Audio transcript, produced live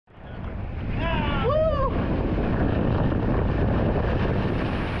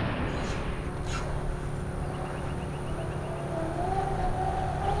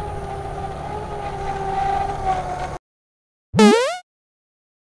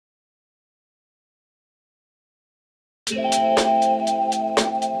Camp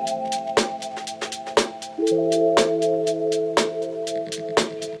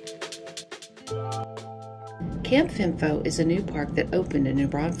Fimfo is a new park that opened in New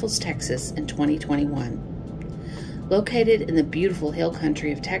Braunfels, Texas in 2021. Located in the beautiful hill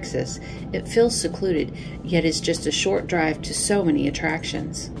country of Texas, it feels secluded, yet is just a short drive to so many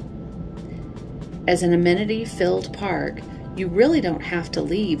attractions. As an amenity-filled park, you really don't have to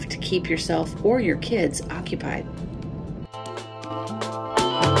leave to keep yourself or your kids occupied.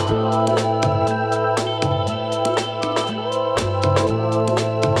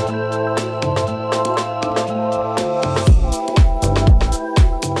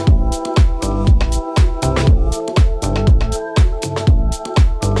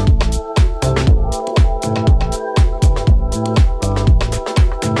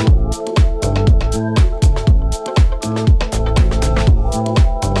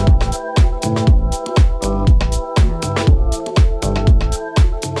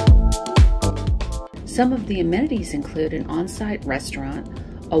 Some of the amenities include an on-site restaurant,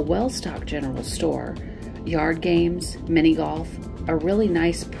 a well-stocked general store, yard games, mini golf, a really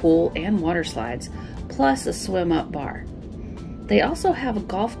nice pool and water slides, plus a swim-up bar. They also have a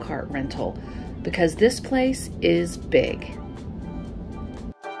golf cart rental because this place is big.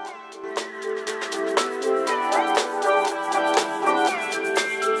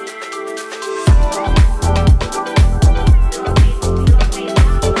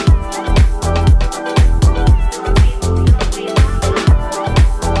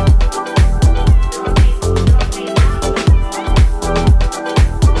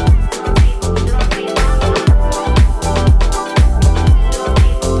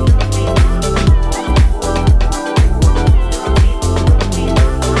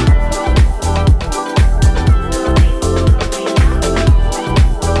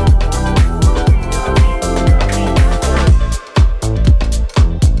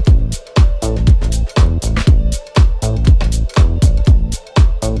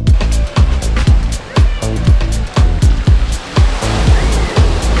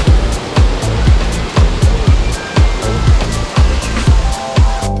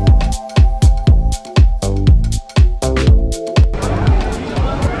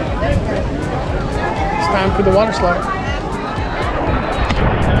 Time for the water slide.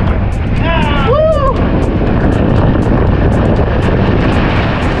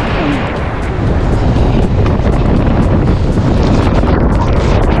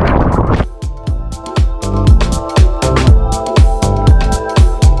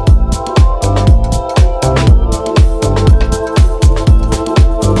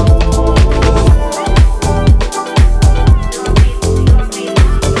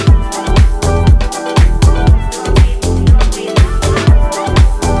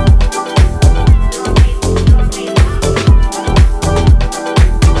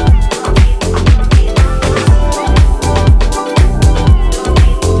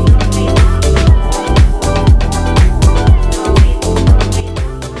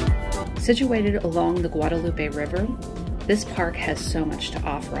 Situated along the Guadalupe River, this park has so much to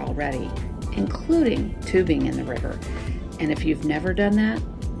offer already, including tubing in the river. And if you've never done that,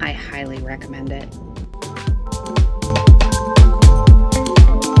 I highly recommend it.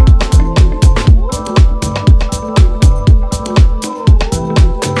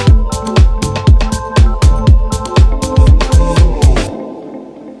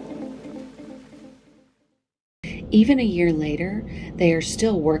 Even a year later, they are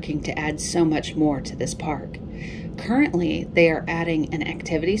still working to add so much more to this park. Currently, they are adding an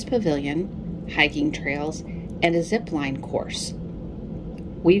activities pavilion, hiking trails, and a zip line course.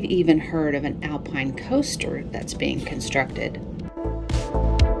 We've even heard of an alpine coaster that's being constructed.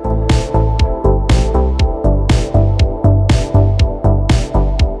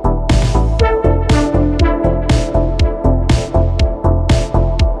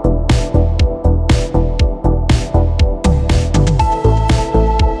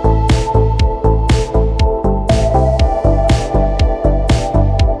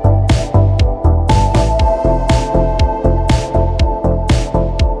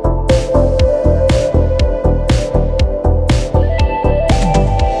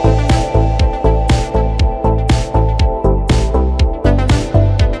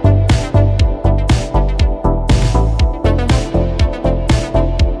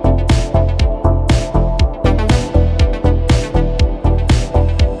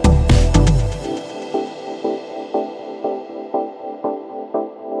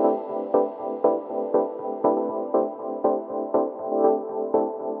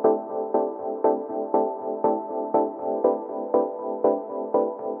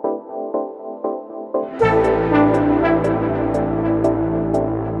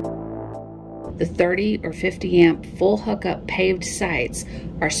 The 30 or 50 amp full hookup paved sites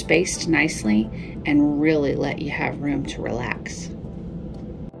are spaced nicely and really let you have room to relax.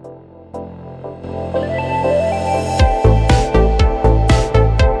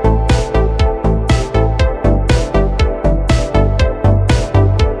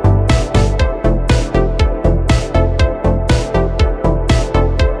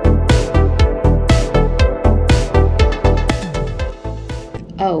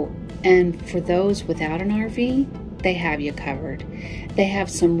 Oh, and for those without an RV, they have you covered. They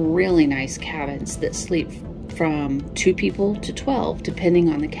have some really nice cabins that sleep from 2 people to 12, depending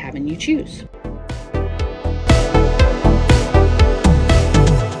on the cabin you choose.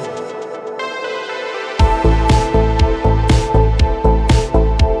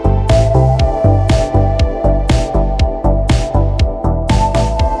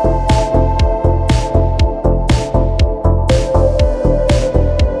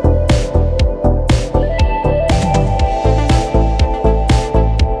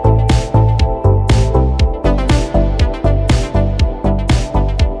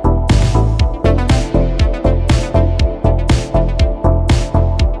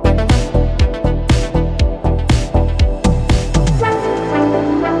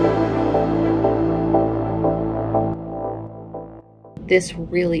 This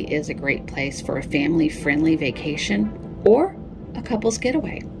really is a great place for a family-friendly vacation or a couple's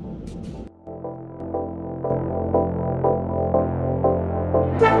getaway.